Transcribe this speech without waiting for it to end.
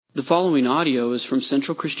The following audio is from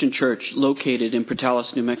Central Christian Church located in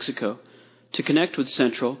Portales, New Mexico. To connect with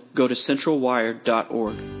Central, go to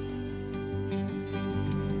centralwired.org.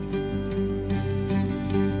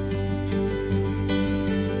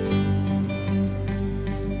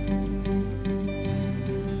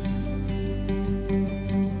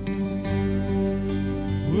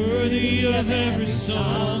 Worthy of every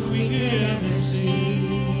song we could ever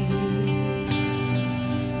sing.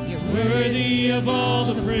 You're worthy of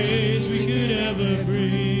all the praise we could ever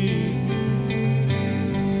bring.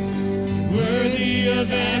 You're worthy of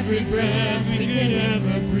every breath we could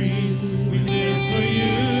ever breathe. We live for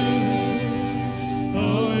you.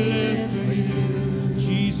 Oh, we live for you,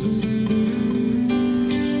 Jesus.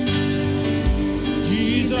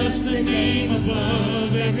 Jesus, the name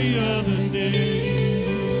above every other name.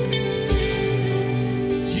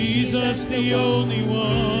 Jesus, the only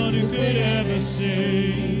one who could ever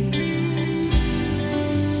save.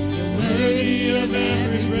 You're worthy of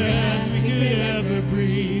every breath we could ever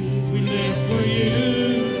breathe. We live for you.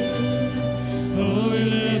 Oh, we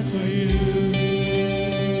live for you.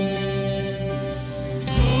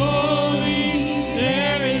 Holy,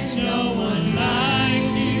 there is no one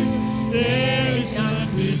like you. There is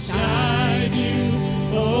none beside you.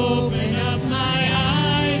 Open up my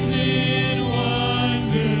eyes in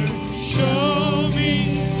wonder. Show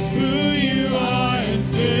me who you are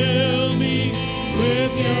and fill me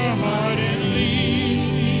with your heart and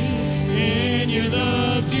lead me in your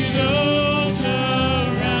love to those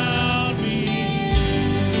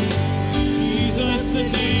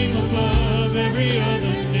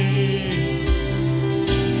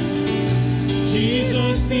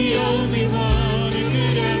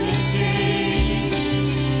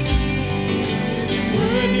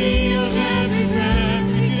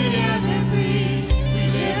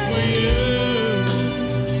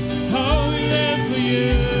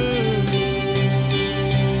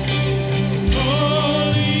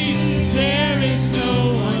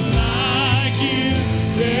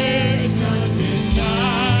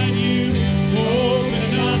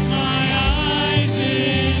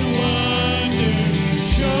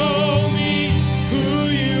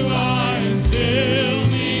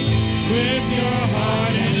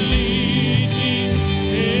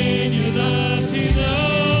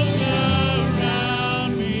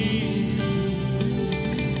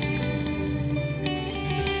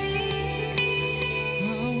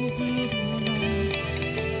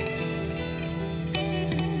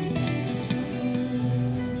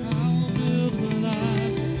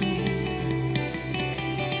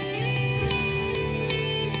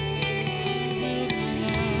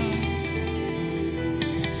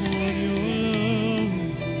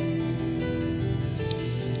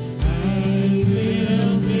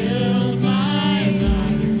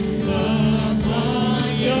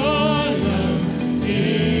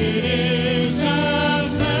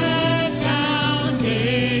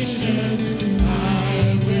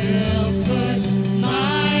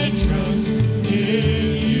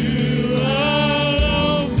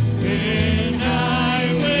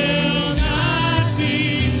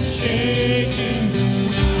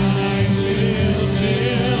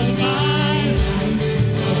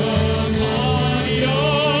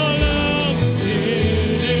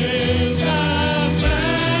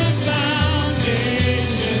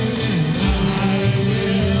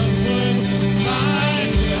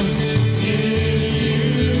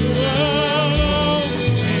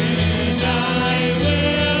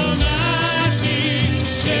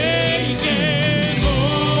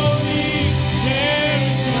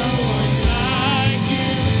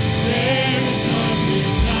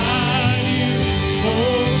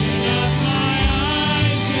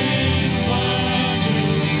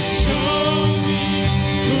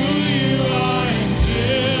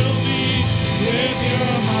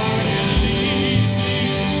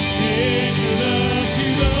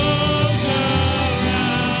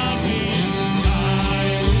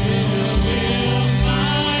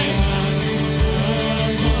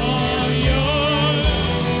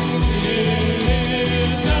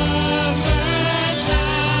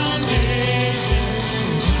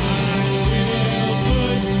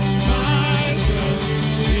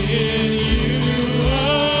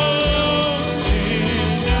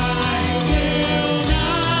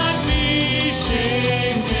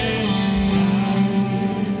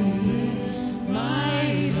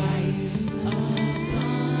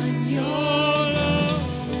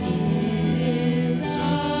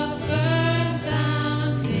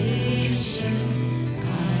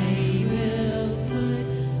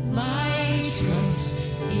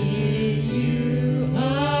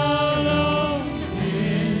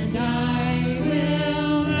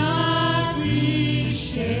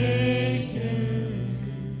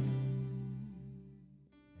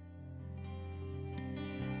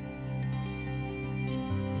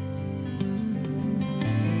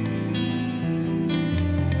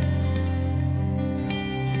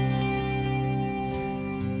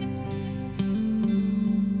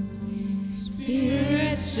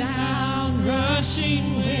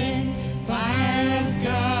rushing wind, fire of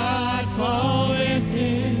God, fall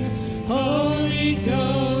within. Holy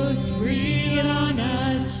Ghost, breathe on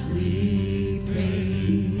us, we pray.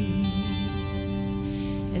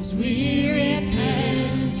 As we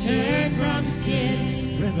repent, turn from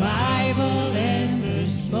sin, revival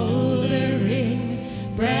embers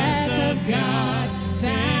smoldering, breath of God,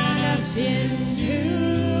 fan us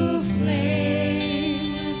into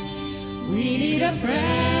flame. We need a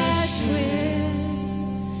fresh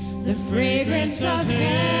wind, the fragrance of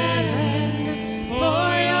heaven.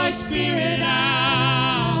 Pour your Spirit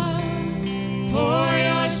out, pour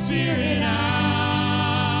your Spirit out.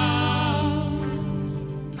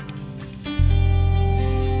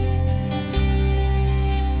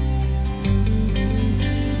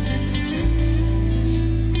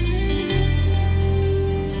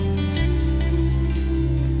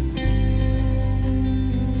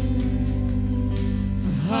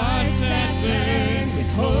 Hearts that burn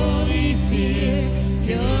with holy fear,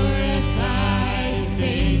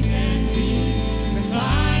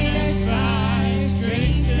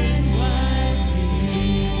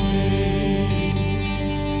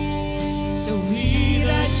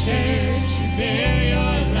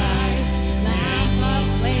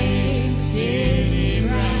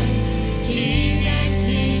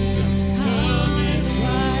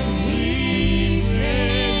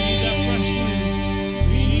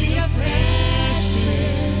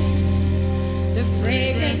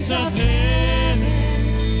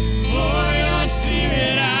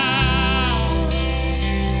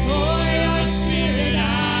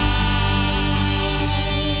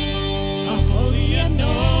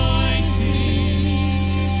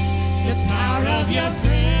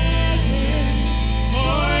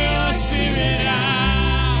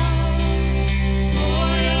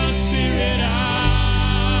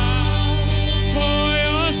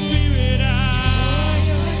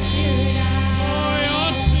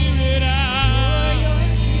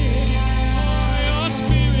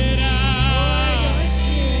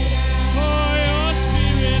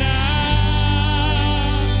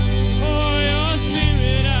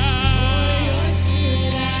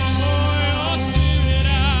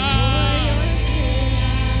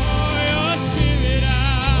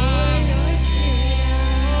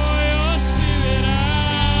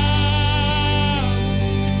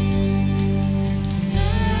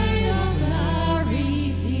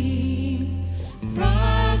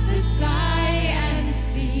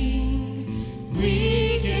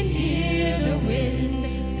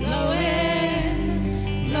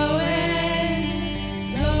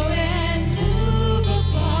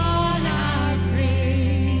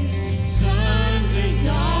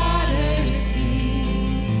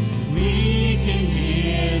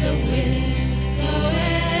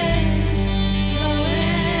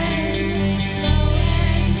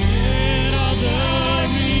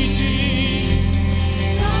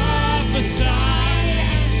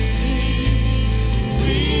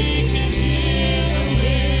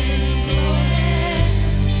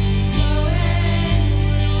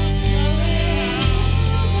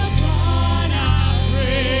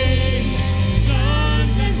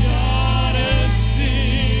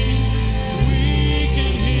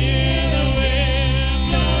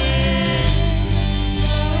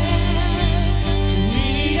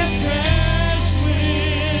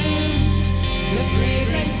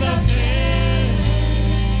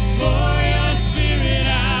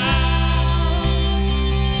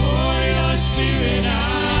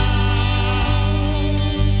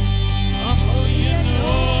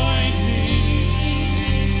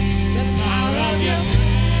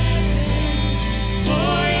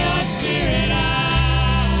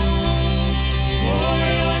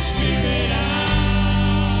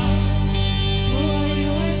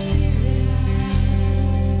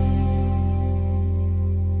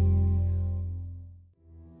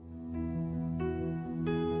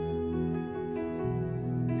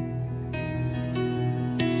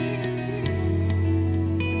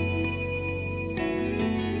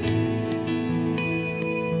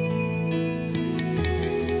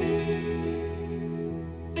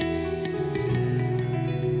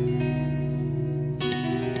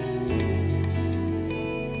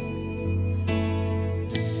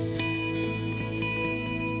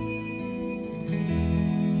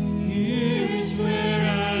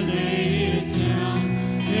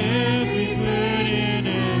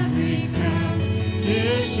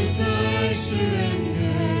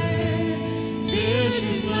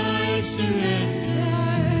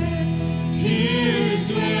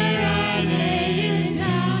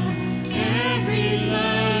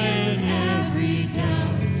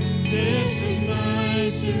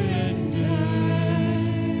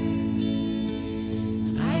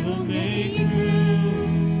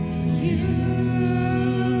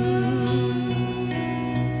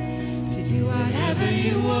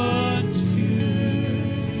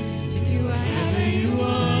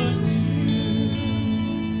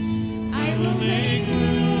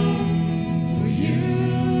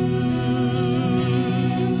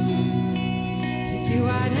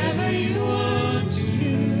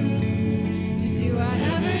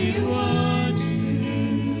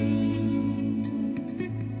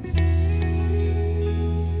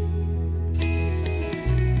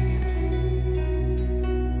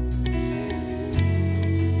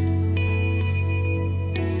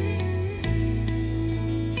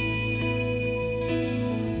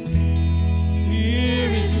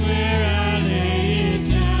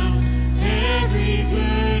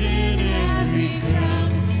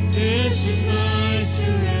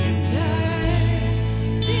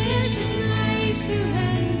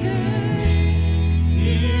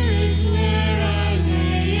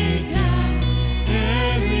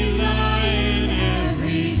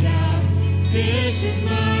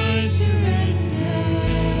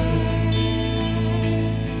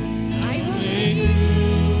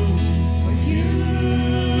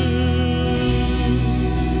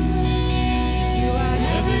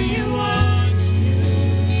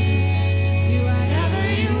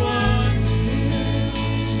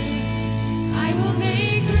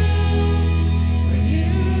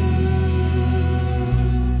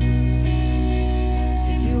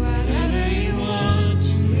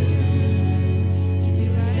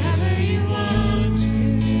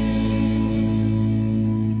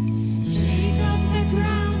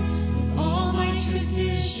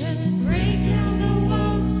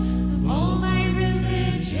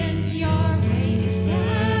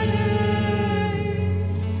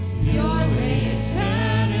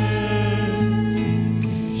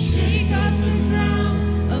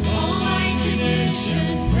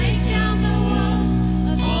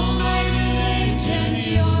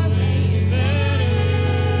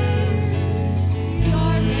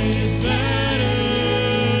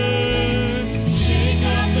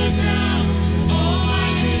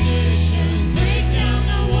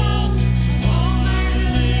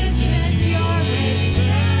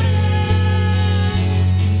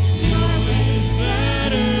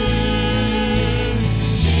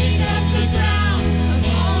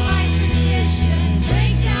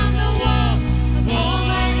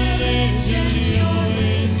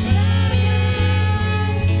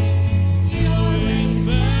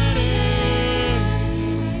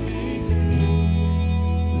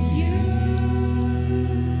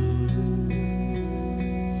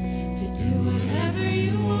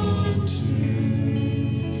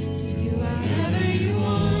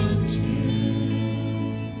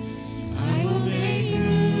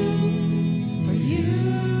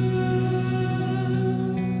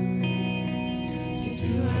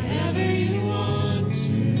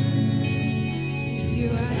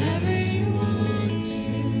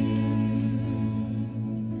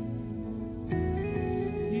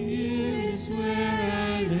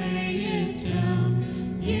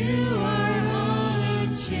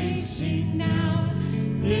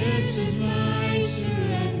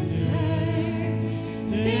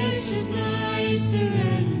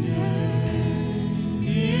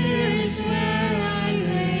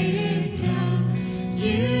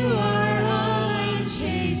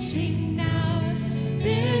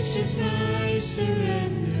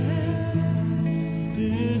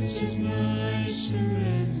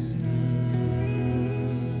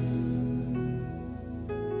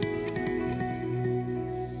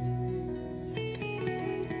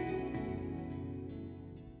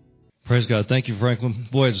 Praise God. Thank you, Franklin.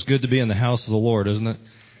 Boy, it's good to be in the house of the Lord, isn't it?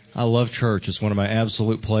 I love church. It's one of my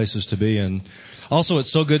absolute places to be. And also,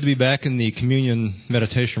 it's so good to be back in the communion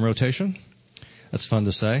meditation rotation. That's fun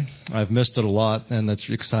to say. I've missed it a lot, and it's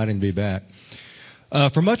exciting to be back.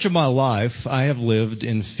 For much of my life, I have lived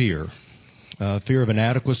in fear. Fear of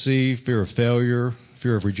inadequacy, fear of failure,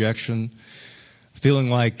 fear of rejection, feeling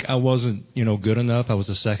like I wasn't, good enough. I was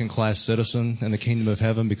a second-class citizen in the kingdom of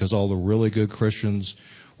heaven because all the really good Christians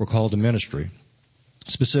were called to ministry,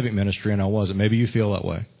 specific ministry, and I wasn't. Maybe you feel that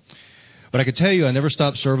way. But I can tell you, I never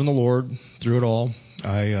stopped serving the Lord through it all.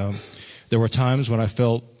 There were times when I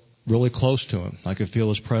felt really close to Him. I could feel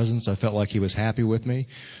His presence. I felt like He was happy with me.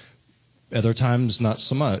 Other times, not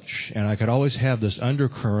so much. And I could always have this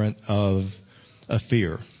undercurrent of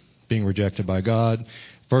fear, being rejected by God.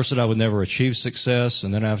 First, that I would never achieve success,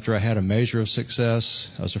 and then after I had a measure of success,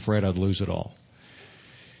 I was afraid I'd lose it all.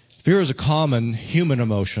 Fear is a common human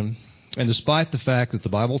emotion, and despite the fact that the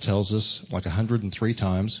Bible tells us, like 103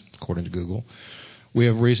 times, according to Google, we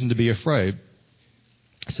have reason to be afraid.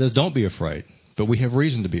 It says don't be afraid, but we have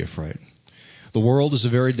reason to be afraid. The world is a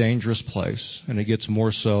very dangerous place, and it gets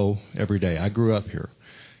more so every day. I grew up here,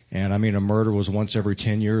 and a murder was once every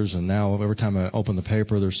 10 years, and now every time I open the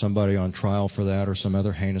paper, there's somebody on trial for that or some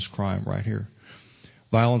other heinous crime right here.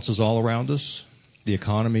 Violence is all around us. The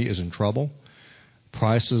economy is in trouble.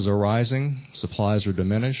 Prices are rising, supplies are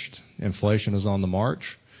diminished, inflation is on the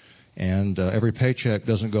march, and every paycheck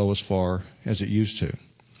doesn't go as far as it used to.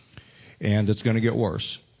 And it's going to get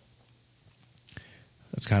worse.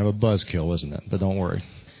 That's kind of a buzzkill, isn't it? But don't worry,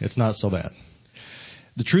 it's not so bad.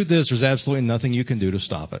 The truth is, there's absolutely nothing you can do to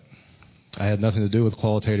stop it. I had nothing to do with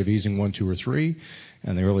qualitative easing 1, 2, or 3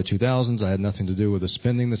 in the early 2000s. I had nothing to do with the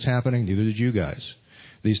spending that's happening. Neither did you guys.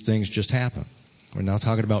 These things just happen. We're now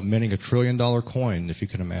talking about minting $1 trillion coin, if you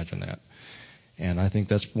can imagine that. And I think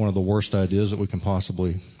that's one of the worst ideas that we can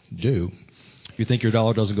possibly do. If you think your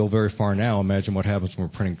dollar doesn't go very far now, imagine what happens when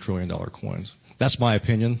we're printing $1 trillion coins. That's my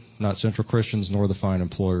opinion, not Central Christians nor the fine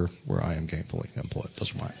employer where I am gainfully employed.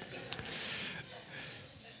 Those are mine.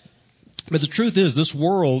 But the truth is, this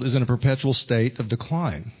world is in a perpetual state of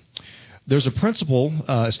decline. There's a principle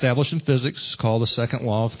established in physics called the second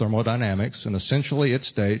law of thermodynamics, and essentially it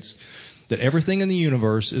states that everything in the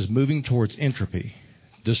universe is moving towards entropy,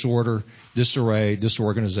 disorder, disarray,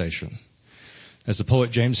 disorganization. As the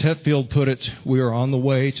poet James Hetfield put it, we are on the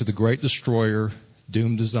way to the great destroyer,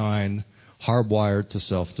 doomed design, hardwired to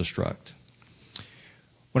self-destruct.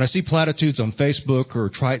 When I see platitudes on Facebook or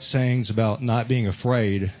trite sayings about not being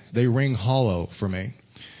afraid, they ring hollow for me.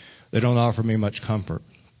 They don't offer me much comfort.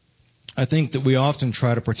 I think that we often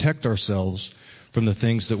try to protect ourselves from the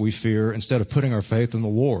things that we fear instead of putting our faith in the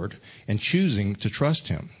Lord and choosing to trust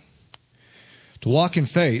Him. To walk in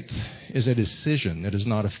faith is a decision. It is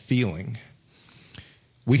not a feeling.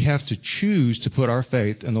 We have to choose to put our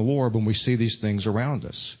faith in the Lord when we see these things around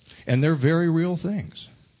us. And they're very real things.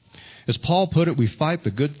 As Paul put it, we fight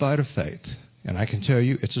the good fight of faith. And I can tell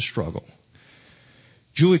you, it's a struggle.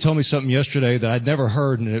 Julie told me something yesterday that I'd never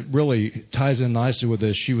heard, and it really ties in nicely with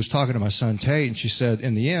this. She was talking to my son Tate, and she said,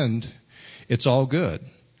 in the end, it's all good.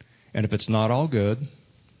 And if it's not all good,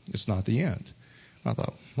 it's not the end. I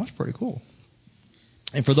thought, well, that's pretty cool.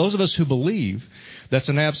 And for those of us who believe, that's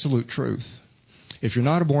an absolute truth. If you're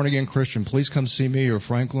not a born-again Christian, please come see me or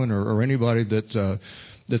Franklin or anybody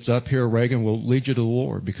that's up here. Reagan will lead you to the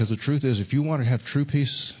Lord. Because the truth is, if you want to have true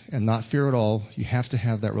peace and not fear at all, you have to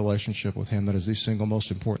have that relationship with Him. That is the single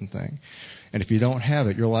most important thing. And if you don't have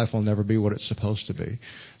it, your life will never be what it's supposed to be.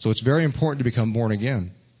 So it's very important to become born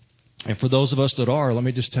again. And for those of us that are, let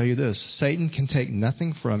me just tell you this. Satan can take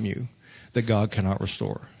nothing from you that God cannot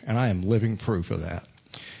restore. And I am living proof of that.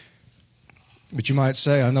 But you might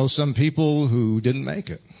say, I know some people who didn't make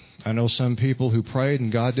it. I know some people who prayed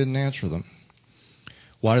and God didn't answer them.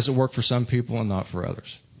 Why does it work for some people and not for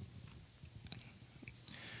others?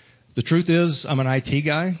 The truth is, I'm an IT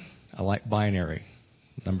guy. I like binary.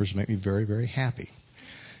 Numbers make me very, very happy.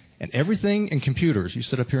 And everything in computers, you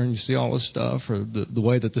sit up here and you see all this stuff, or the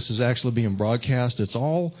way that this is actually being broadcast, it's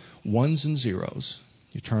all ones and zeros.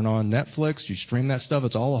 You turn on Netflix, you stream that stuff,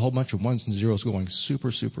 it's all a whole bunch of ones and zeros going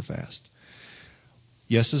super, super fast.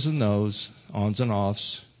 Yeses and nos, ons and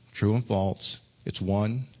offs, true and false. It's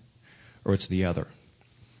one or it's the other.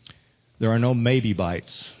 There are no maybe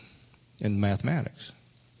bites in mathematics.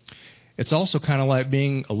 It's also kind of like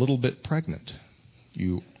being a little bit pregnant.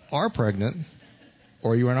 You are pregnant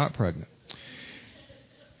or you are not pregnant.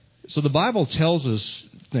 So the Bible tells us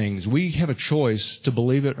things. We have a choice to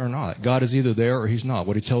believe it or not. God is either there or He's not.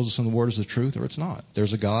 What He tells us in the Word is the truth or it's not.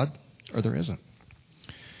 There's a God or there isn't.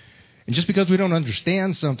 And just because we don't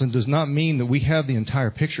understand something does not mean that we have the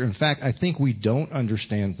entire picture. In fact, I think we don't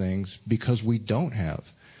understand things because we don't have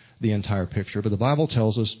the entire picture. But the Bible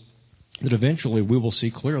tells us that eventually we will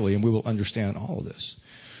see clearly and we will understand all of this.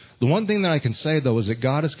 The one thing that I can say, though, is that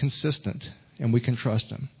God is consistent and we can trust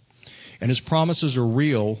Him. And His promises are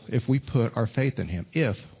real if we put our faith in Him.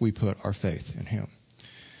 If we put our faith in Him.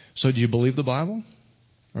 So do you believe the Bible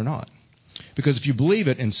or not? Because if you believe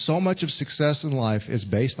it, and so much of success in life is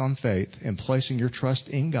based on faith and placing your trust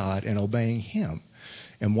in God and obeying Him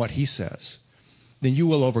and what He says, then you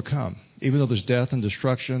will overcome. Even though there's death and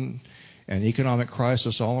destruction and economic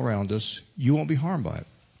crisis all around us, you won't be harmed by it.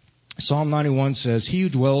 Psalm 91 says, "He who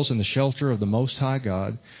dwells in the shelter of the Most High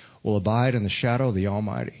God will abide in the shadow of the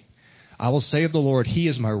Almighty. I will say of the Lord, He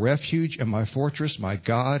is my refuge and my fortress, my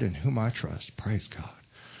God in whom I trust." Praise God.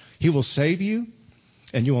 He will save you,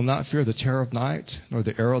 and you will not fear the terror of night, nor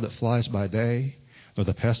the arrow that flies by day, nor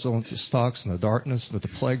the pestilence that stalks in the darkness, nor the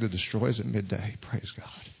plague that destroys at midday. Praise God.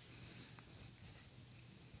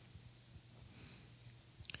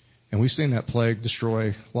 And we've seen that plague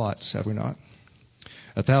destroy lots, have we not?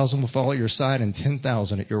 1,000 will fall at your side and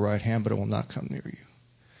 10,000 at your right hand, but it will not come near you.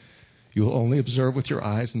 You will only observe with your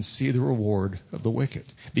eyes and see the reward of the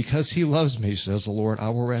wicked. Because He loves me, says the Lord, I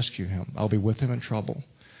will rescue him. I'll be with him in trouble.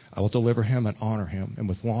 I will deliver him and honor him. And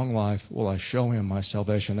with long life will I show him my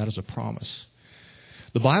salvation. That is a promise.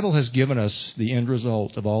 The Bible has given us the end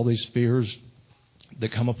result of all these fears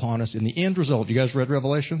that come upon us. In the end result, you guys read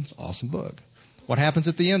Revelation? It's an awesome book. What happens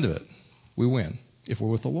at the end of it? We win. If we're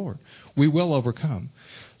with the Lord, we will overcome.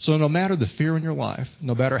 So no matter the fear in your life,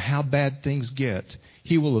 no matter how bad things get,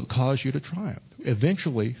 He will cause you to triumph.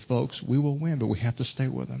 Eventually, folks, we will win, but we have to stay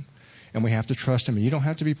with Him. And we have to trust Him. And you don't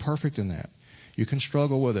have to be perfect in that. You can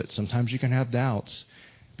struggle with it. Sometimes you can have doubts,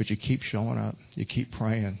 but you keep showing up. You keep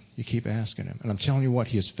praying. You keep asking Him. And I'm telling you what,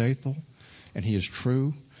 He is faithful and He is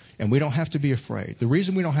true. And we don't have to be afraid. The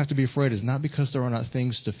reason we don't have to be afraid is not because there are not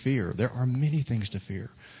things to fear. There are many things to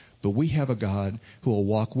fear. But we have a God who will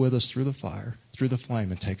walk with us through the fire, through the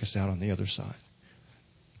flame, and take us out on the other side.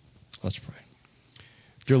 Let's pray.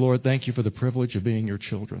 Dear Lord, thank You for the privilege of being Your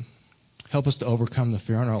children. Help us to overcome the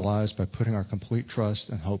fear in our lives by putting our complete trust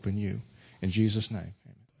and hope in You. In Jesus' name.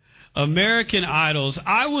 American Idols.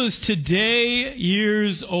 I was today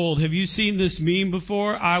years old. Have you seen this meme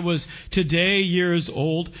before? I was today years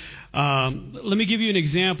old. Let me give you an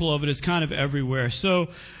example of it. It's kind of everywhere. So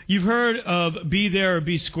you've heard of be there or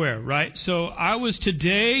be square, right? So I was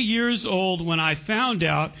today years old when I found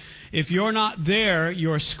out if you're not there,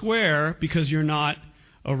 you're square because you're not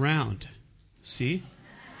around. See?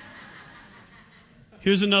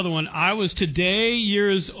 Here's another one. I was today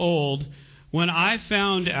years old when I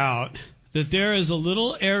found out that there is a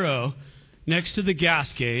little arrow next to the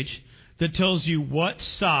gas gauge that tells you what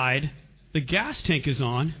side the gas tank is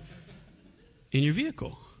on in your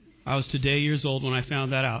vehicle. I was today years old when I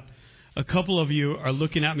found that out. A couple of you are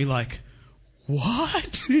looking at me like,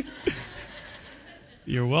 what?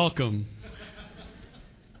 You're welcome.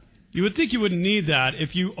 You would think you wouldn't need that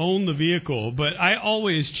if you own the vehicle, but I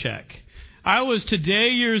always check. I was today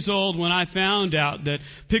years old when I found out that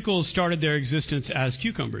pickles started their existence as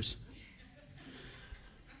cucumbers.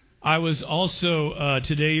 I was also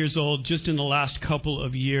today years old just in the last couple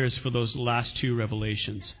of years for those last two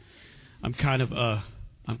revelations. I'm kind of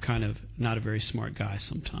not a very smart guy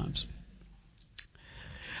sometimes.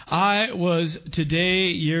 I was today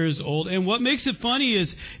years old. And what makes it funny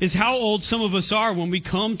is how old some of us are when we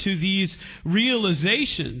come to these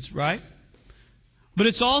realizations, right? But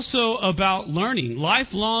it's also about learning,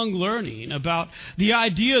 lifelong learning, about the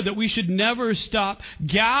idea that we should never stop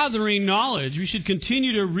gathering knowledge. We should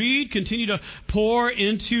continue to read, continue to pour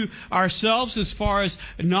into ourselves as far as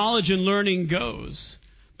knowledge and learning goes.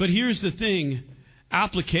 But here's the thing,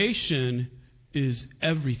 application is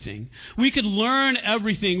everything. We could learn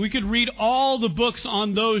everything. We could read all the books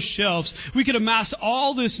on those shelves. We could amass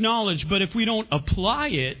all this knowledge, but if we don't apply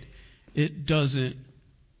it, it doesn't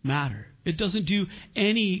matter. It doesn't do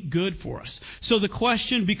any good for us. So the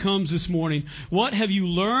question becomes this morning, what have you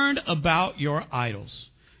learned about your idols,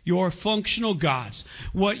 your functional gods,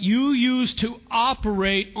 what you use to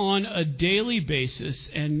operate on a daily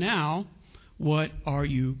basis, and now what are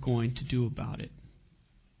you going to do about it?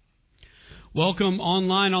 Welcome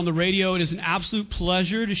online on the radio. It is an absolute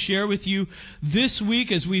pleasure to share with you this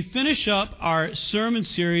week as we finish up our sermon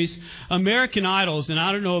series, American Idols. And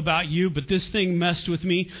I don't know about you, but this thing messed with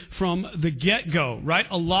me from the get-go, right?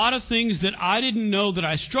 A lot of things that I didn't know that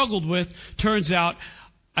I struggled with, turns out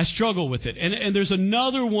I struggle with it. And there's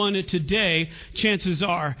another one today. Chances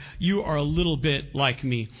are you are a little bit like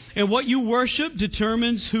me. And what you worship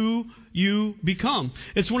determines who you become.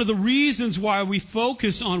 It's one of the reasons why we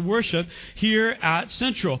focus on worship here at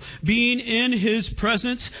Central. Being in His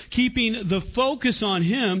presence, keeping the focus on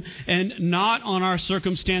Him and not on our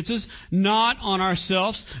circumstances, not on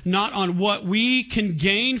ourselves, not on what we can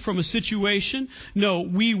gain from a situation. No,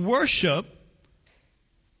 we worship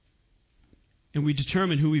and we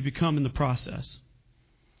determine who we become in the process.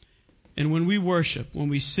 And when we worship, when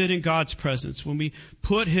we sit in God's presence, when we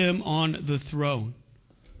put Him on the throne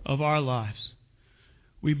of our lives,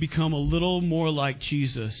 we become a little more like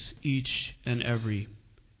Jesus each and every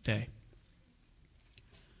day.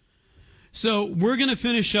 So we're going to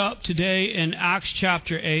finish up today in Acts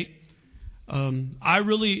chapter 8. I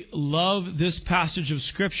really love this passage of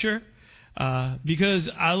Scripture because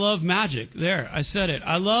I love magic. There, I said it.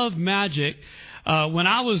 I love magic. When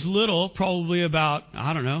I was little, probably about,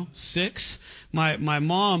 6, my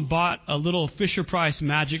mom bought a little Fisher-Price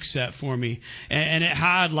magic set for me. And it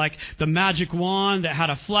had like the magic wand that had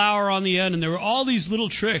a flower on the end, and there were all these little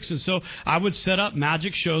tricks. And so I would set up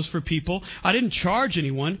magic shows for people. I didn't charge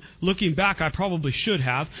anyone. Looking back, I probably should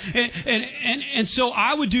have. And so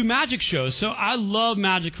I would do magic shows. So I love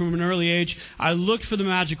magic from an early age. I looked for the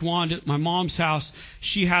magic wand at my mom's house.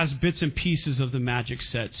 She has bits and pieces of the magic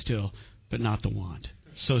set still, but not the wand.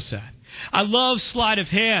 So sad. I love sleight of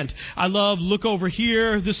hand. I love look over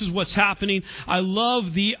here. This is what's happening. I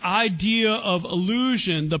love the idea of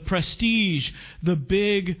illusion, the prestige, the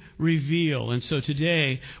big reveal. And so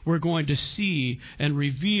today we're going to see and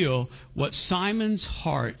reveal what Simon's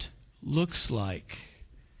heart looks like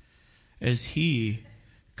as he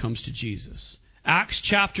comes to Jesus. Acts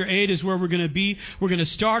chapter 8 is where we're going to be. We're going to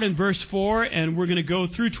start in verse 4 and we're going to go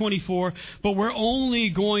through 24, but we're only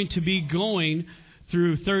going to be going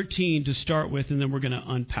through 13 to start with, and then we're going to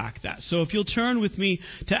unpack that. So if you'll turn with me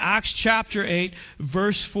to Acts chapter 8,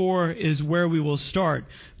 verse 4 is where we will start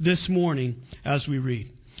this morning as we read.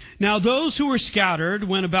 Now those who were scattered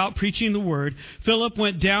went about preaching the word. Philip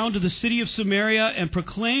went down to the city of Samaria and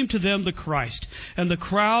proclaimed to them the Christ. And the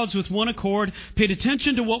crowds with one accord paid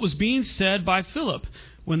attention to what was being said by Philip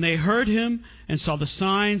when they heard him and saw the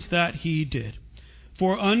signs that he did.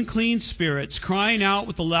 For unclean spirits, crying out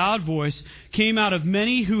with a loud voice, came out of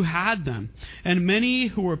many who had them, and many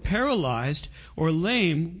who were paralyzed or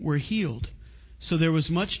lame were healed. So there was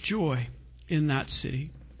much joy in that city.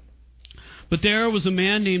 But there was a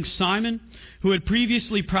man named Simon who had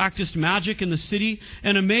previously practiced magic in the city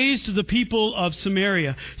and amazed the people of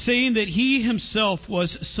Samaria, saying that he himself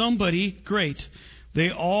was somebody great. They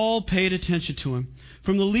all paid attention to him,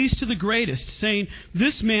 from the least to the greatest, saying,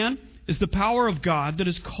 "This man is the power of God that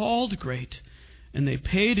is called great." And they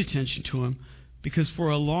paid attention to him because for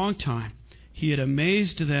a long time he had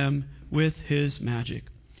amazed them with his magic.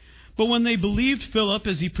 But when they believed Philip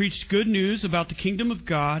as he preached good news about the kingdom of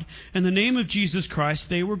God and the name of Jesus Christ,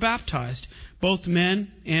 they were baptized, both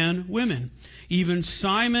men and women. Even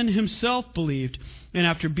Simon himself believed, and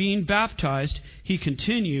after being baptized, he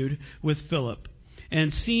continued with Philip.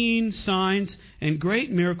 And seeing signs and great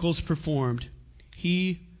miracles performed,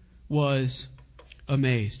 he was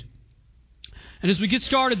amazed. And as we get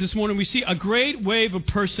started this morning, we see a great wave of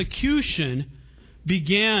persecution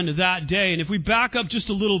began that day. And if we back up just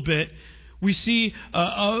a little bit, we see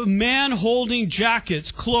a man holding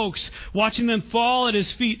jackets, cloaks, watching them fall at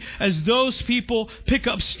his feet as those people pick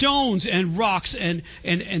up stones and rocks and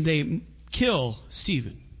they kill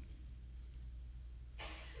Stephen.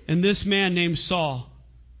 And this man named Saul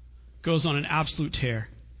goes on an absolute tear.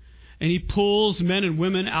 And he pulls men and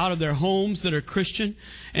women out of their homes that are Christian,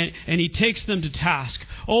 and he takes them to task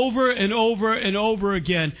over and over and over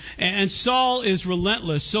again. And Saul is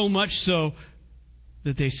relentless, so much so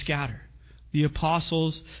that they scatter. The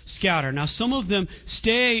apostles scatter. Now, some of them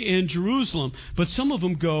stay in Jerusalem, but some of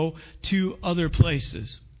them go to other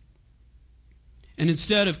places. And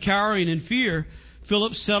instead of cowering in fear,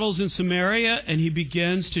 Philip settles in Samaria and he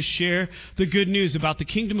begins to share the good news about the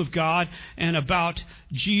kingdom of God and about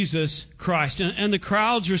Jesus Christ. And the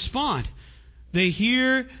crowds respond. They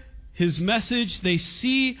hear his message. They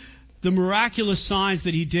see the miraculous signs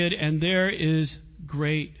that he did, and there is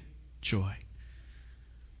great joy.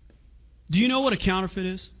 Do you know what a counterfeit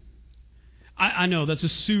is? I know that's a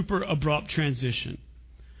super abrupt transition.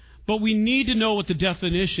 But we need to know what the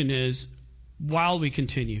definition is while we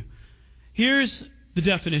continue. Here's the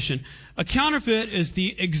definition. A counterfeit is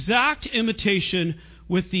the exact imitation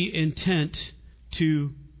with the intent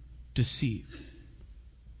to deceive.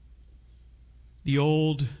 The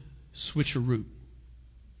old switcheroo.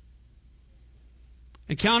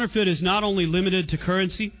 A counterfeit is not only limited to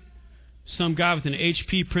currency, some guy with an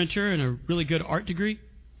HP printer and a really good art degree.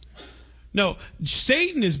 No,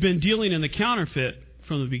 Satan has been dealing in the counterfeit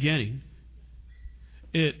from the beginning.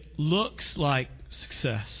 It looks like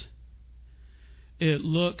success. It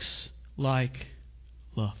looks like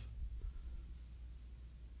love.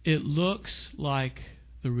 It looks like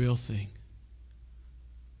the real thing.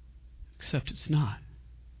 Except it's not.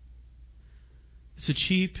 It's a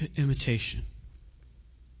cheap imitation.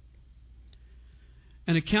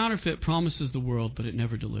 And a counterfeit promises the world, but it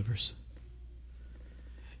never delivers.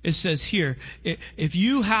 It says here, if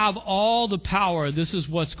you have all the power, this is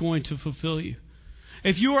what's going to fulfill you.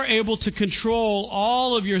 If you are able to control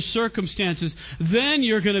all of your circumstances, then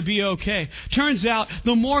you're going to be okay. Turns out,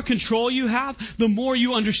 the more control you have, the more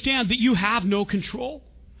you understand that you have no control.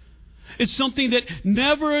 It's something that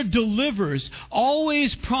never delivers,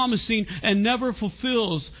 always promising and never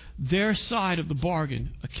fulfills their side of the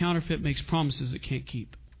bargain. A counterfeit makes promises it can't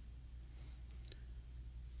keep.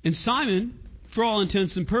 And Simon, for all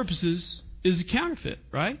intents and purposes, is a counterfeit,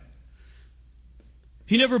 right?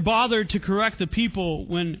 He never bothered to correct the people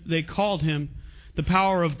when they called him the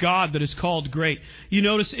power of God that is called great. You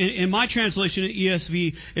notice in my translation in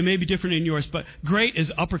ESV, it may be different in yours, but great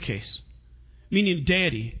is uppercase, meaning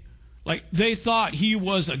deity. Like, they thought he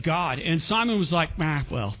was a god. And Simon was like,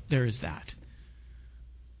 well, there is that.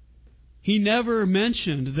 He never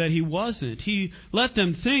mentioned that he wasn't. He let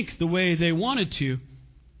them think the way they wanted to.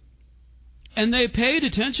 And they paid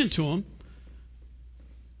attention to him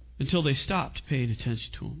until they stopped paying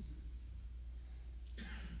attention to him.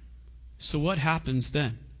 So what happens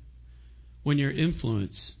then when your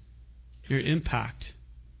influence, your impact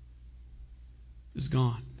is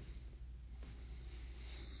gone?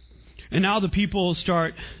 And now the people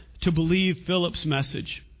start to believe Philip's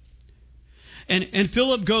message. And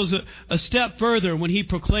Philip goes a step further when he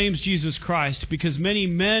proclaims Jesus Christ, because many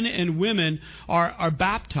men and women are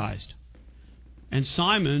baptized. And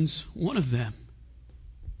Simon's one of them.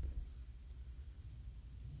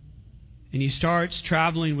 And he starts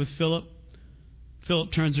traveling with Philip.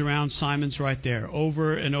 Philip turns around, Simon's right there,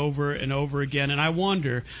 over and over and over again. And I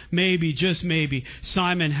wonder, maybe, just maybe,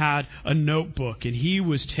 Simon had a notebook and he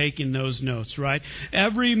was taking those notes, right?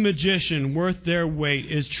 Every magician worth their weight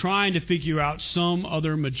is trying to figure out some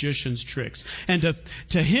other magician's tricks. And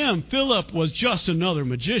to him, Philip was just another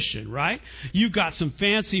magician, right? You got some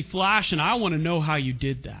fancy flash and I want to know how you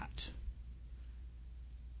did that.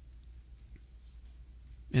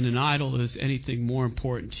 And an idol is anything more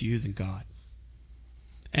important to you than God.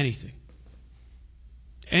 Anything.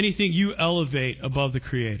 Anything you elevate above the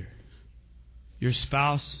Creator. Your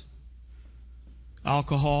spouse,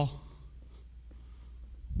 alcohol,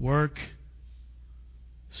 work,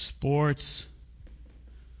 sports,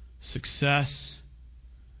 success,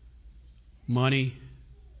 money,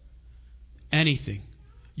 anything.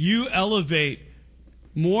 You elevate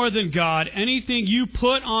more than God. Anything you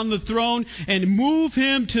put on the throne and move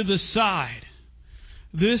Him to the side.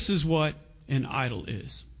 This is what an idol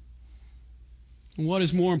is. And what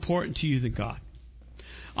is more important to you than God?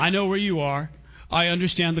 I know where you are. I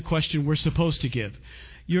understand the question we're supposed to give.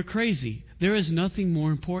 You're crazy. There is nothing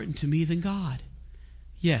more important to me than God.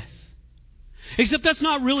 Yes. Except that's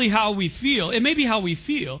not really how we feel. It may be how we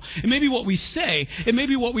feel. It may be what we say. It may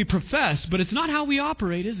be what we profess. But it's not how we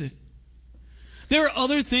operate, is it? There are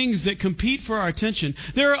other things that compete for our attention.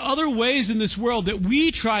 There are other ways in this world that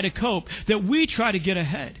we try to cope, that we try to get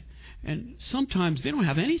ahead. And sometimes they don't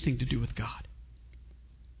have anything to do with God.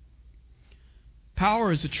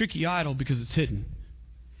 Power is a tricky idol because it's hidden.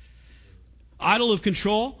 Idol of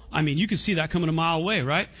control, I mean, you can see that coming a mile away,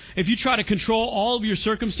 right? If you try to control all of your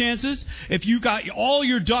circumstances, if you got all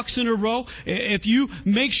your ducks in a row, if you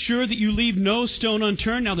make sure that you leave no stone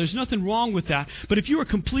unturned, now there's nothing wrong with that, but if you are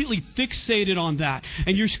completely fixated on that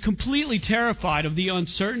and you're completely terrified of the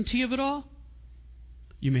uncertainty of it all,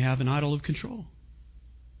 you may have an idol of control.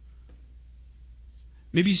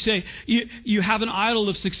 Maybe you say you have an idol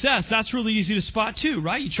of success. That's really easy to spot too,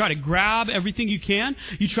 right? You try to grab everything you can.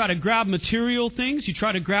 You try to grab material things. You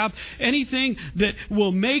try to grab anything that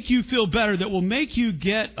will make you feel better, that will make you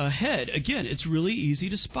get ahead. Again, it's really easy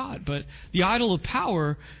to spot, but the idol of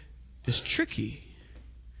power is tricky.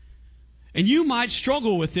 And you might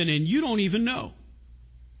struggle with it and you don't even know.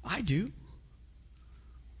 I do.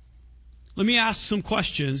 Let me ask some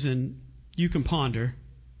questions and you can ponder.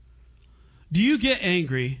 Do you get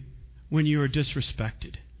angry when you are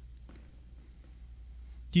disrespected?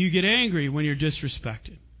 Do you get angry when you're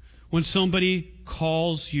disrespected? When somebody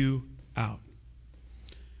calls you out?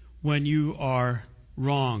 When you are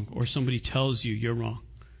wrong or somebody tells you you're wrong?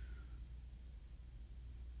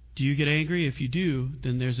 Do you get angry? If you do,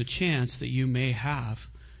 then there's a chance that you may have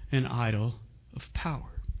an idol of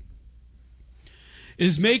power.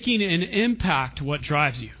 Is making an impact what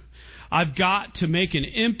drives you? I've got to make an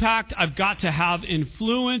impact. I've got to have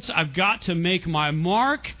influence. I've got to make my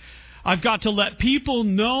mark. I've got to let people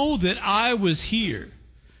know that I was here.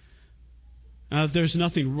 There's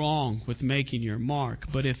nothing wrong with making your mark,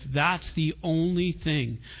 but if that's the only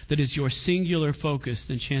thing that is your singular focus,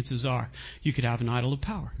 then chances are you could have an idol of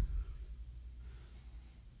power.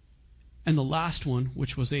 And the last one,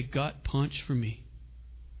 which was a gut punch for me.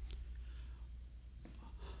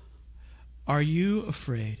 Are you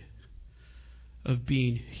afraid of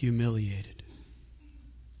being humiliated?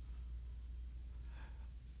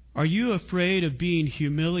 Are you afraid of being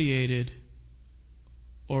humiliated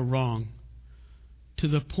or wrong to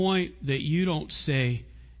the point that you don't say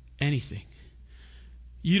anything?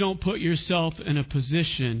 You don't put yourself in a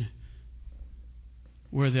position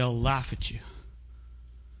where they'll laugh at you.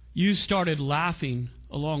 You started laughing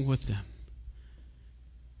along with them,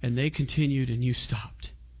 and they continued and you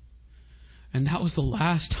stopped. And that was the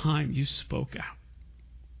last time you spoke out.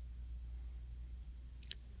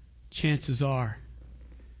 Chances are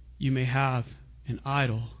you may have an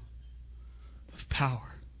idol of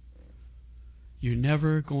power. You're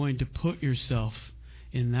never going to put yourself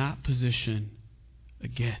in that position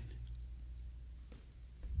again.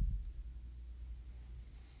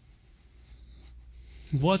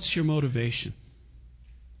 What's your motivation?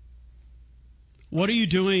 What are you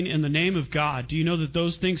doing in the name of God? Do you know that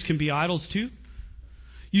those things can be idols too?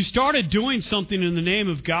 You started doing something in the name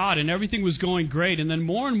of God and everything was going great, and then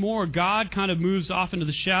more and more God kind of moves off into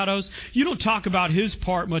the shadows. You don't talk about His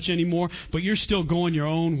part much anymore, but you're still going your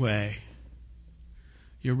own way.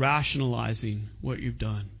 You're rationalizing what you've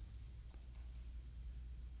done.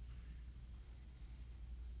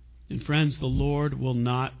 And friends, the Lord will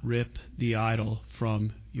not rip the idol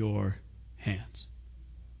from your hands.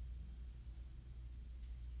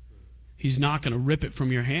 He's not going to rip it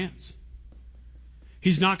from your hands.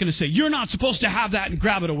 He's not going to say, you're not supposed to have that, and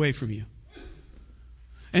grab it away from you.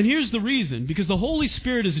 And here's the reason, because the Holy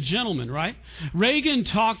Spirit is a gentleman, right? Reagan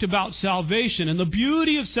talked about salvation, and the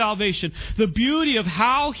beauty of salvation, the beauty of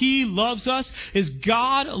how He loves us, is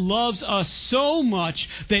God loves us so much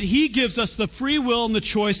that He gives us the free will and the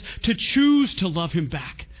choice to choose to love Him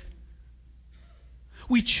back.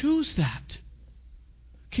 We choose that.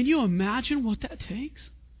 Can you imagine what that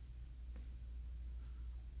takes?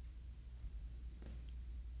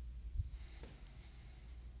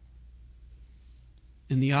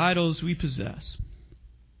 And the idols we possess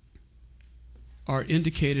are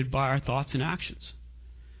indicated by our thoughts and actions.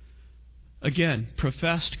 Again,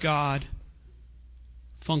 professed God,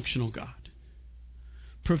 functional God.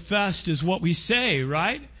 Professed is what we say,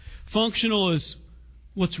 right? Functional is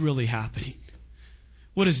what's really happening.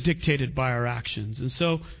 What is dictated by our actions. And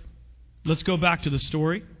so, let's go back to the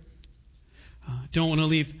story. Don't want to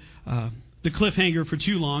leave the cliffhanger for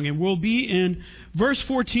too long, and we'll be in verse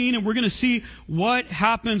 14, and we're going to see what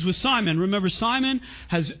happens with Simon. Remember, Simon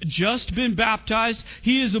has just been baptized.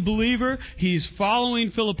 He is a believer. He's following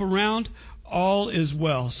Philip around. All is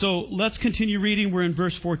well. So let's continue reading. We're in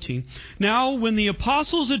verse 14. Now, when the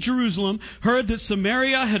apostles at Jerusalem heard that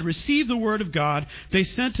Samaria had received the word of God, they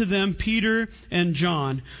sent to them Peter and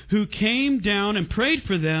John, who came down and prayed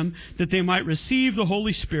for them that they might receive the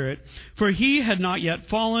Holy Spirit, for He had not yet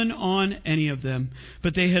fallen on any of them,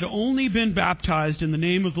 but they had only been baptized in the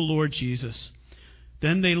name of the Lord Jesus.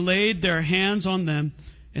 Then they laid their hands on them,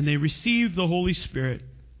 and they received the Holy Spirit.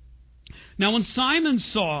 Now, when Simon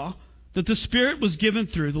saw that the Spirit was given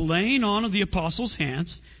through the laying on of the apostles'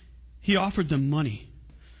 hands, he offered them money,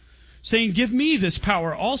 saying, give me this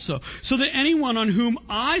power also, so that anyone on whom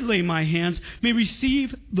I lay my hands may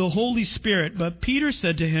receive the Holy Spirit. But Peter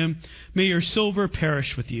said to him, may your silver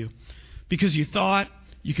perish with you, because you thought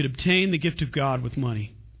you could obtain the gift of God with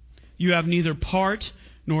money. You have neither part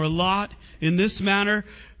nor lot in this matter,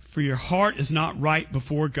 for your heart is not right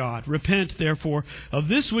before God. Repent, therefore, of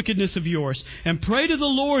this wickedness of yours, and pray to the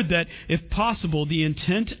Lord that, if possible, the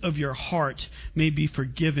intent of your heart may be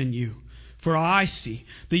forgiven you. For I see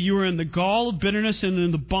that you are in the gall of bitterness and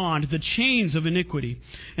in the bond, the chains of iniquity.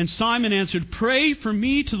 And Simon answered, pray for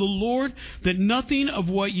me to the Lord, that nothing of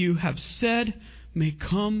what you have said may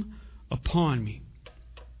come upon me.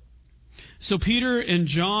 So Peter and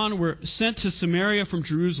John were sent to Samaria from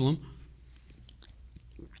Jerusalem.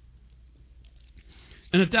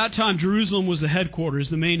 And at that time, Jerusalem was the headquarters,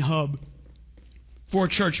 the main hub for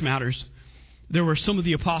church matters. There were some of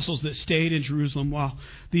the apostles that stayed in Jerusalem while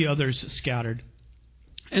the others scattered.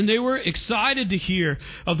 And they were excited to hear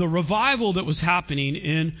of the revival that was happening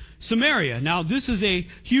in Samaria. Now, this is a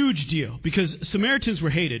huge deal because Samaritans were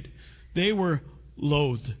hated. They were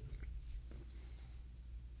loathed.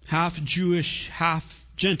 half Jewish, half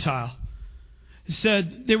Gentile. It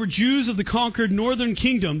said they were Jews of the conquered northern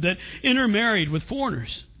kingdom that intermarried with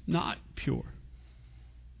foreigners. Not pure.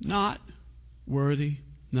 Not worthy.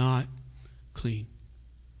 Not clean.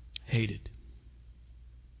 Hated.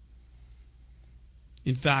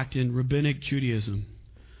 In fact, in rabbinic Judaism,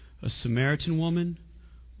 a Samaritan woman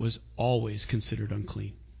was always considered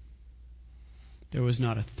unclean. There was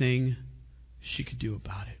not a thing she could do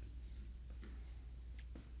about it.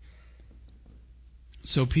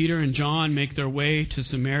 So Peter and John make their way to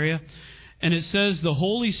Samaria, and it says the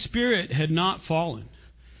Holy Spirit had not fallen.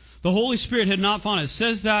 The Holy Spirit had not fallen. It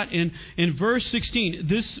says that in verse 16.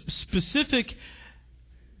 This specific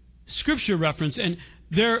scripture reference, and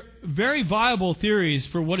they're very viable theories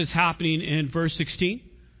for what is happening in verse 16.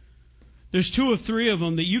 There's 2 or 3 of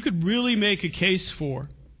them that you could really make a case for.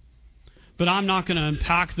 But I'm not going to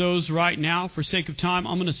unpack those right now for sake of time.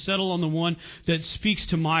 I'm going to settle on the one that speaks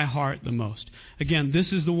to my heart the most. Again,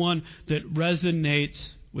 this is the one that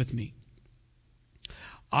resonates with me.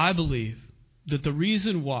 I believe that the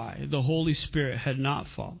reason why the Holy Spirit had not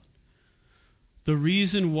fallen, the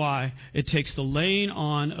reason why it takes the laying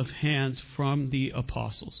on of hands from the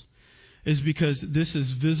apostles, is because this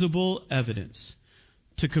is visible evidence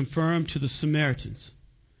to confirm to the Samaritans,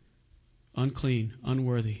 unclean,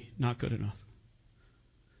 unworthy, not good enough,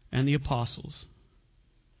 and the apostles,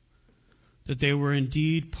 that they were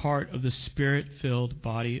indeed part of the Spirit-filled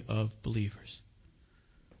body of believers.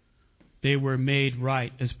 They were made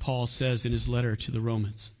right, as Paul says in his letter to the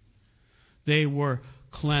Romans. They were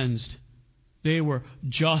cleansed. They were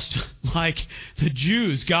just like the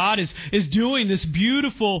Jews. God is doing this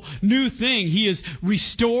beautiful new thing. He is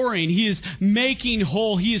restoring. He is making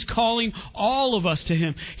whole. He is calling all of us to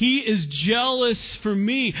Him. He is jealous for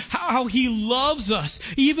me. How He loves us.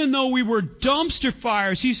 Even though we were dumpster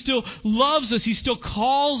fires, He still loves us. He still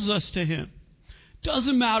calls us to Him.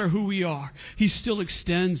 Doesn't matter who we are. He still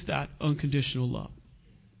extends that unconditional love.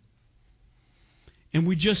 And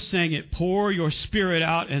we just sang it, Pour Your Spirit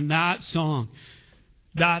Out, and that song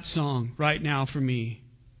right now for me.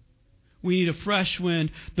 We need a fresh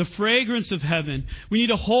wind, the fragrance of heaven. We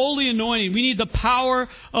need a holy anointing. We need the power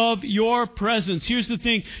of your presence. Here's the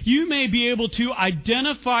thing. You may be able to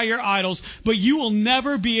identify your idols, but you will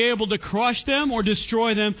never be able to crush them or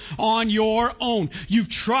destroy them on your own. You've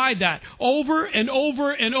tried that over and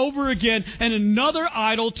over and over again, and another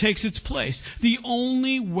idol takes its place. The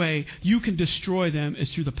only way you can destroy them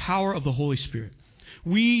is through the power of the Holy Spirit.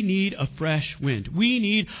 We need a fresh wind. We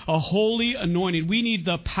need a holy anointing. We need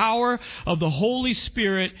the power of the Holy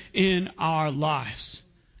Spirit in our lives.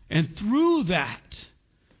 And through that,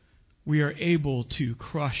 we are able to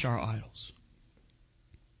crush our idols.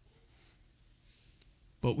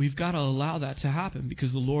 But we've got to allow that to happen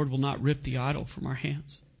because the Lord will not rip the idol from our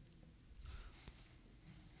hands.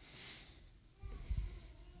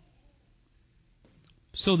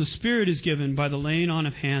 So the Spirit is given by the laying on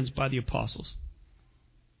of hands by the apostles.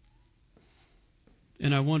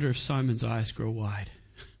 And I wonder if Simon's eyes grow wide.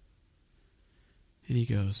 And he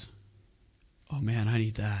goes, oh man, I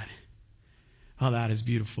need that. Oh, that is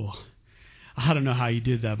beautiful. I don't know how you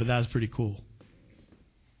did that, but that's pretty cool.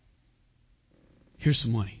 Here's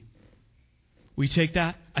some money. Will you take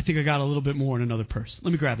that? I think I got a little bit more in another purse.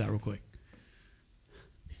 Let me grab that real quick.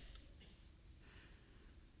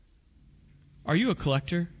 Are you a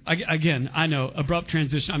collector? Again, I know, abrupt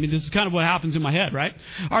transition. I mean, this is kind of what happens in my head, right?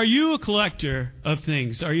 Are you a collector of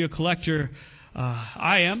things? Are you a collector?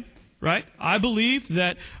 I am, right? I believe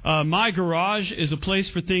that my garage is a place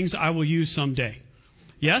for things I will use someday.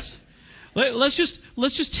 Yes? Let's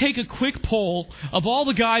just take a quick poll of all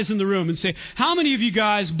the guys in the room and say, how many of you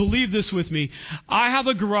guys believe this with me? I have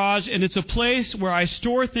a garage, and it's a place where I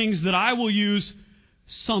store things that I will use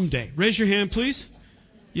someday. Raise your hand, please.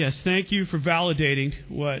 Yes, thank you for validating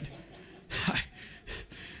what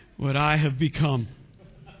I have become.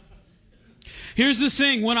 Here's the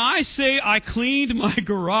thing. When I say I cleaned my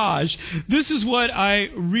garage, this is what I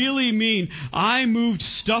really mean. I moved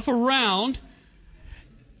stuff around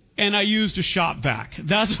and I used a shop vac.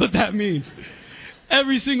 That's what that means.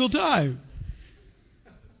 Every single time.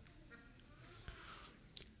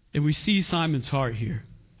 And we see Simon's heart here.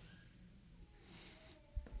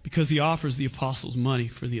 Because he offers the apostles money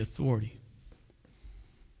for the authority.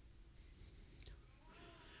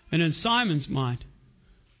 And in Simon's mind,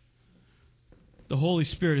 the Holy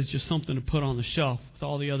Spirit is just something to put on the shelf with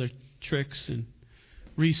all the other tricks and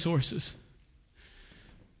resources.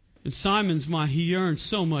 In Simon's mind, he yearns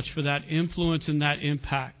so much for that influence and that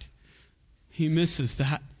impact. He misses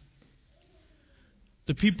that.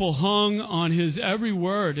 The people hung on his every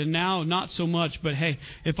word, and now not so much. But hey,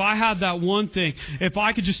 if I had that one thing, if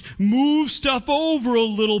I could just move stuff over a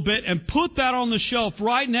little bit and put that on the shelf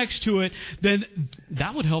right next to it, then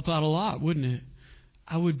that would help out a lot, wouldn't it?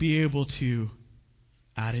 I would be able to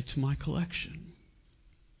add it to my collection.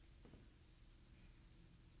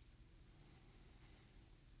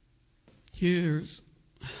 Here's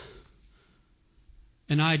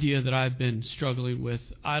an idea that I've been struggling with.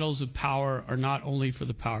 Idols of power are not only for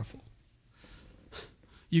the powerful.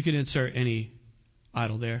 You can insert any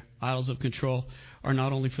idol there. Idols of control are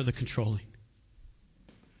not only for the controlling.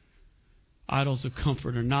 Idols of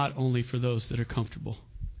comfort are not only for those that are comfortable.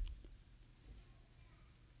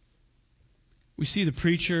 We see the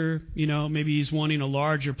preacher, maybe he's wanting a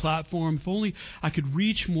larger platform. If only I could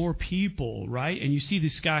reach more people, right? And you see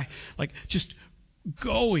this guy just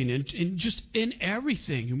going and just in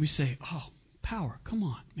everything. And we say, oh, power, come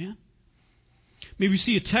on, man. Maybe we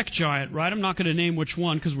see a tech giant, right? I'm not going to name which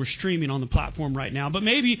one because we're streaming on the platform right now. But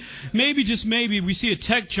maybe, just maybe, we see a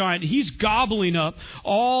tech giant. He's gobbling up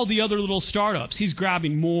all the other little startups. He's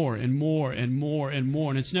grabbing more and more and more and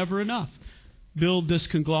more. And it's never enough. Build this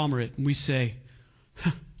conglomerate. And we say,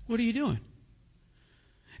 what are you doing?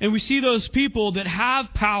 And we see those people that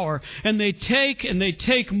have power, and they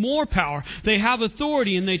take more power. They have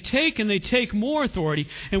authority, and they take more authority.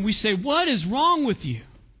 And we say, what is wrong with you?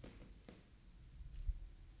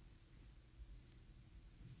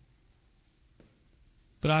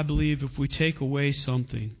 But I believe if we take away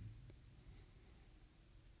something,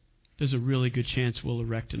 there's a really good chance we'll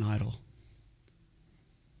erect an idol.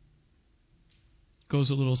 It goes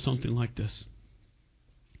a little something like this.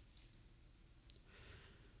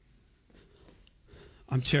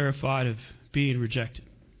 I'm terrified of being rejected.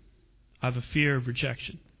 I have a fear of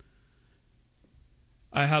rejection.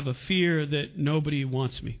 I have a fear that nobody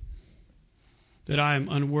wants me, that I am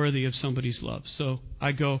unworthy of somebody's love. So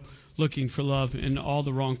I go looking for love in all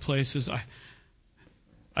the wrong places.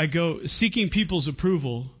 I go seeking people's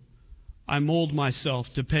approval. I mold myself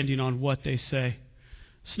depending on what they say.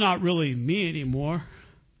 It's not really me anymore,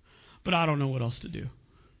 but I don't know what else to do.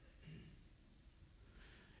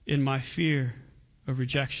 In my fear of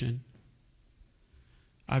rejection,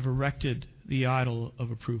 I've erected the idol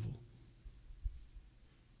of approval.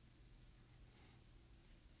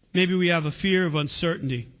 Maybe we have a fear of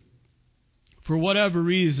uncertainty. For whatever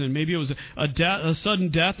reason, maybe it was a sudden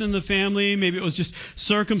death in the family. Maybe it was just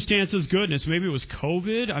circumstances, goodness. Maybe it was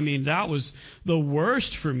COVID. I mean, that was the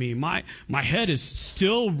worst for me. My head is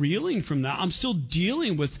still reeling from that. I'm still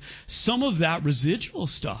dealing with some of that residual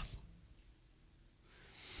stuff.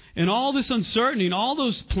 And all this uncertainty and all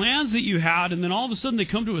those plans that you had, and then all of a sudden they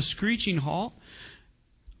come to a screeching halt.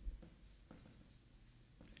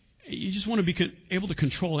 You just want to be able to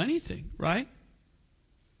control anything, right?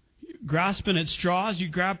 Grasping at straws, you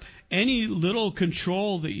grab any little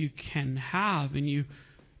control that you can have, and you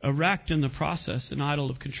erect in the process an idol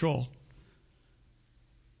of control.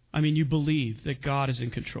 I mean, you believe that God is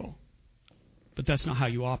in control, but that's not how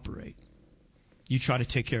you operate. You try to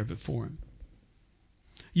take care of it for Him.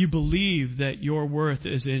 You believe that your worth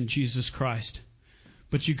is in Jesus Christ,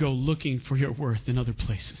 but you go looking for your worth in other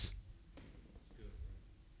places.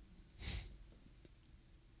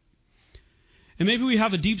 And maybe we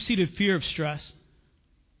have a deep-seated fear of stress.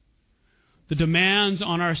 The demands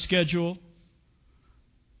on our schedule.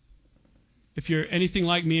 If you're anything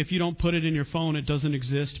like me, if you don't put it in your phone, it doesn't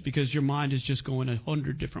exist because your mind is just going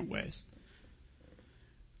 100 different ways.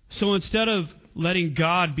 So instead of letting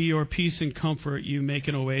God be your peace and comfort, you make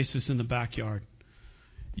an oasis in the backyard.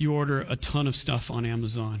 You order a ton of stuff on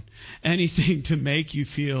Amazon. Anything to make you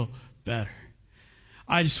feel better.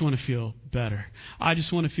 I just want to feel better. I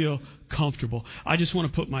just want to feel comfortable. I just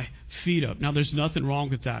want to put my feet up. Now, there's nothing wrong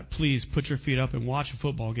with that. Please put your feet up and watch a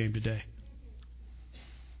football game today.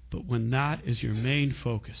 But when that is your main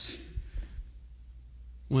focus,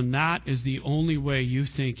 when that is the only way you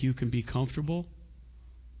think you can be comfortable,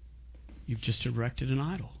 you've just erected an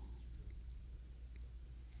idol.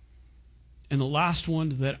 And the last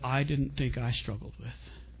one that I didn't think I struggled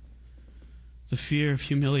with, the fear of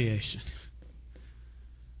humiliation.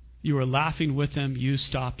 You were laughing with them, you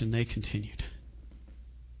stopped, and they continued.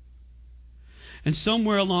 And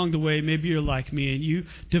somewhere along the way, maybe you're like me, and you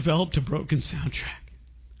developed a broken soundtrack.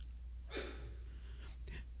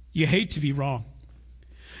 You hate to be wrong.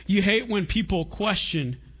 You hate when people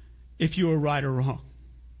question if you were right or wrong.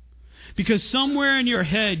 Because somewhere in your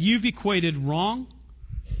head, you've equated wrong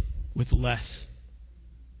with less.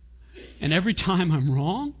 And every time I'm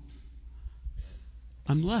wrong,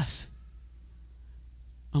 I'm less.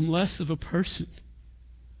 I'm less of a person.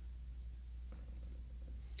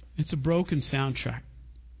 It's a broken soundtrack.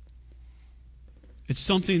 It's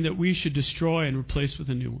something that we should destroy and replace with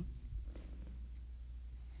a new one.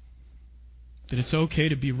 That it's okay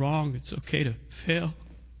to be wrong. It's okay to fail.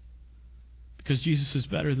 Because Jesus is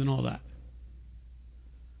better than all that.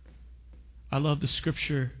 I love the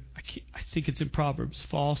scripture. I think it's in Proverbs.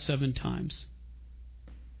 Fall 7 times.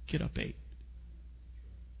 Get up 8.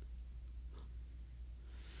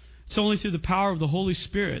 It's only through the power of the Holy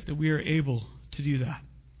Spirit that we are able to do that.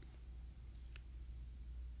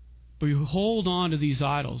 But we hold on to these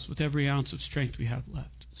idols with every ounce of strength we have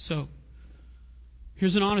left. So,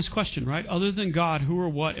 here's an honest question, right? Other than God, who or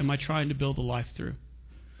what am I trying to build a life through?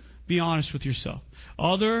 Be honest with yourself.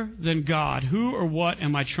 Other than God, who or what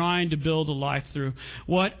am I trying to build a life through?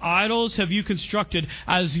 What idols have you constructed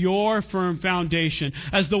as your firm foundation,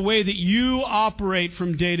 as the way that you operate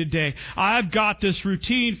from day to day? I've got this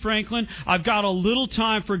routine, Franklin. I've got a little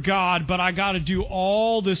time for God, but I got to do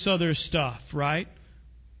all this other stuff, right?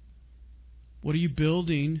 What are you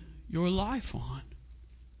building your life on?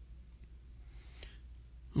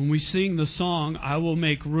 When we sing the song, I will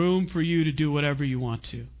make room for you to do whatever you want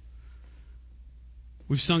to.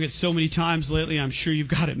 We've sung it so many times lately, I'm sure you've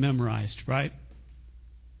got it memorized, right?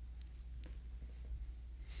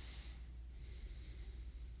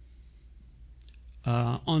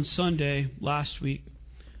 On Sunday last week,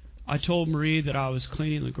 I told Marie that I was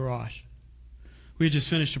cleaning the garage. We had just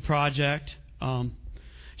finished a project.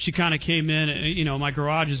 She kind of came in, and, my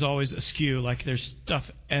garage is always askew, like there's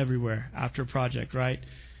stuff everywhere after a project, right?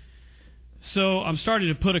 So I'm starting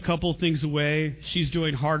to put a couple of things away. She's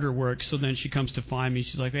doing harder work, so then she comes to find me.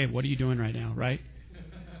 She's like, hey, what are you doing right now, right?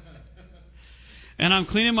 And I'm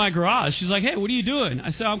cleaning my garage. She's like, hey, what are you doing? I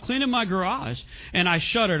said, I'm cleaning my garage. And I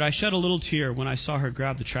shuddered. I shed a little tear when I saw her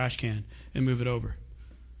grab the trash can and move it over. I'm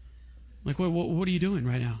like, what are you doing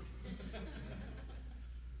right now?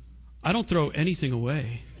 I don't throw anything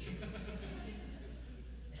away.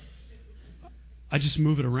 I just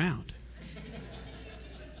move it around.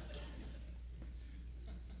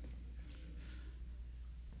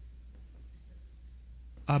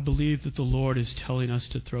 I believe that the Lord is telling us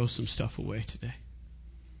to throw some stuff away today.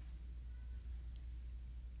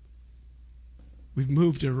 We've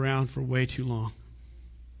moved it around for way too long.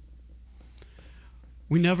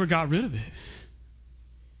 We never got rid of it.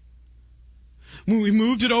 When we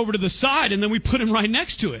moved it over to the side and then we put him right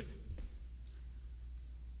next to it.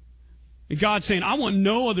 And God's saying, I want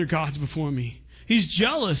no other gods before me. He's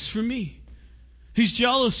jealous for me. He's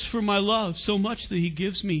jealous for my love so much that he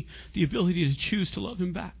gives me the ability to choose to love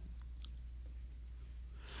him back.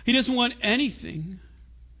 He doesn't want anything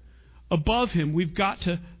above him. We've got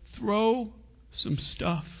to throw some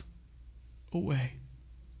stuff away.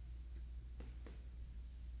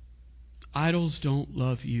 Idols don't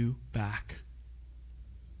love you back.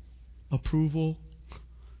 Approval,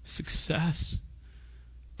 success,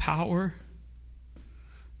 power,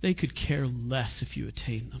 they could care less if you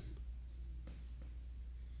attain them.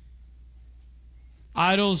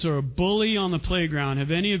 Idols are a bully on the playground.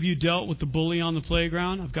 Have any of you dealt with the bully on the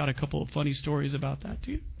playground? I've got a couple of funny stories about that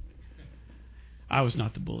too. I was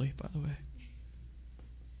not the bully, by the way.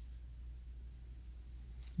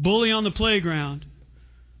 Bully on the playground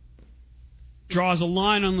draws a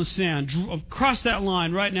line on the sand. Cross that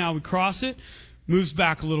line right now. We cross it, moves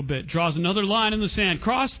back a little bit, draws another line in the sand.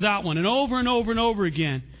 Cross that one, and over and over and over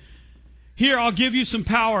again. Here, I'll give you some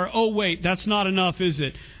power. Oh, wait, that's not enough, is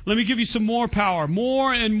it? Let me give you some more power.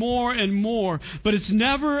 More and more and more. But it's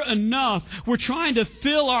never enough. We're trying to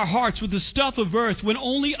fill our hearts with the stuff of earth when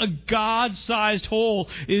only a God-sized hole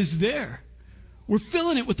is there. We're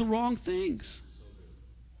filling it with the wrong things.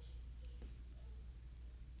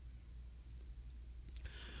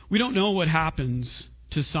 We don't know what happens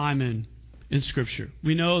to Simon in Scripture.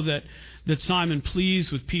 We know that Simon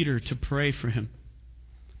pleads with Peter to pray for him.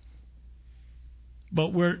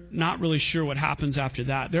 But we're not really sure what happens after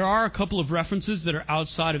that. There are a couple of references that are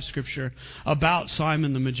outside of Scripture about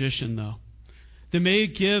Simon the magician, though. They may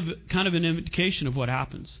give kind of an indication of what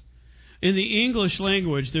happens. In the English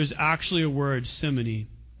language, there's actually a word, simony,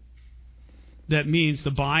 that means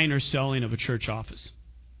the buying or selling of a church office.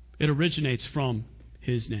 It originates from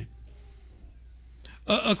his name.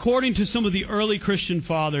 According to some of the early Christian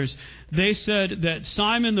fathers, they said that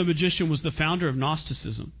Simon the magician was the founder of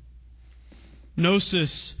Gnosticism.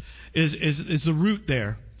 Gnosis is the root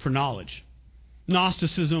there for knowledge.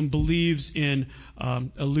 Gnosticism believes in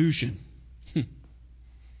illusion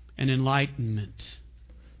and enlightenment.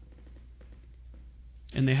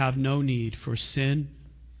 And they have no need for sin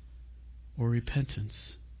or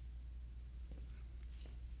repentance.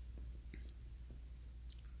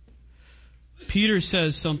 Peter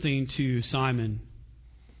says something to Simon,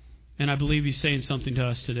 and I believe he's saying something to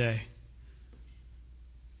us today.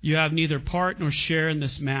 You have neither part nor share in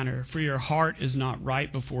this matter, for your heart is not right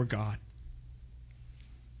before God.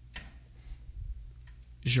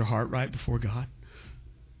 Is your heart right before God?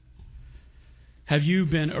 Have you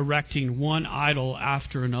been erecting one idol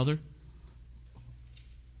after another?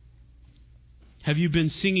 Have you been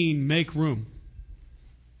singing "Make Room,"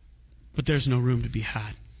 but there's no room to be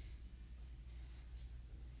had?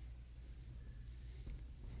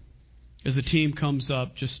 As the team comes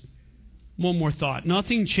up, just one more thought.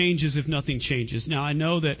 Nothing changes if nothing changes. Now, I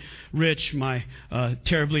know that Rich, my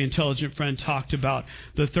terribly intelligent friend, talked about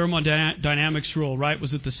the thermodynamics rule, right?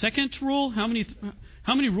 Was it the second rule? How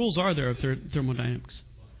many rules are there of thermodynamics?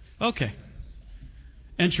 Okay.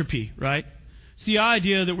 Entropy, right? It's the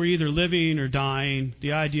idea that we're either living or dying,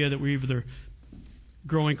 the idea that we're either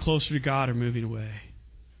growing closer to God or moving away.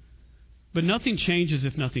 But nothing changes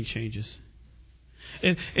if nothing changes.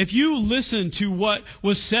 If you listen to what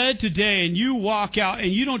was said today and you walk out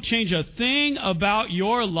and you don't change a thing about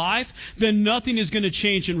your life, then nothing is going to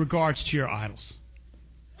change in regards to your idols.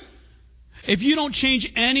 If you don't change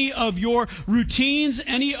any of your routines,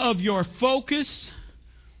 any of your focus,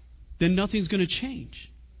 then nothing's going to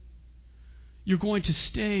change. You're going to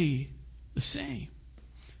stay the same.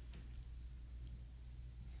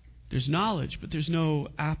 There's knowledge, but there's no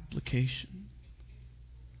application.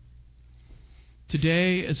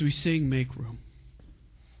 Today, as we sing "Make Room,"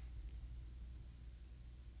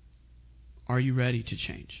 are you ready to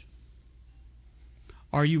change?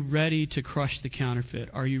 Are you ready to crush the counterfeit?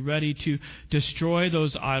 Are you ready to destroy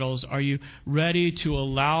those idols? Are you ready to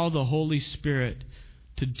allow the Holy Spirit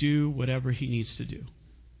to do whatever He needs to do?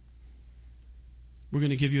 We're going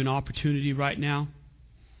to give you an opportunity right now.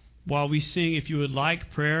 While we sing, if you would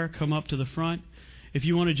like prayer, come up to the front. If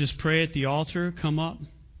you want to just pray at the altar, come up.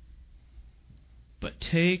 But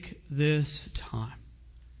take this time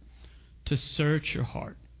to search your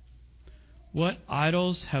heart. What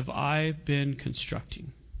idols have I been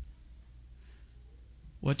constructing?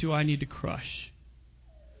 What do I need to crush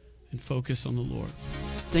and focus on the Lord?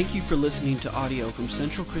 Thank you for listening to audio from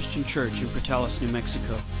Central Christian Church in Portales, New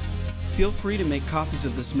Mexico. Feel free to make copies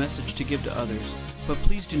of this message to give to others, but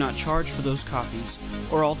please do not charge for those copies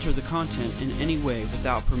or alter the content in any way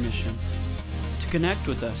without permission. To connect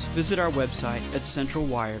with us, visit our website at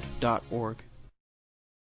centralwired.org.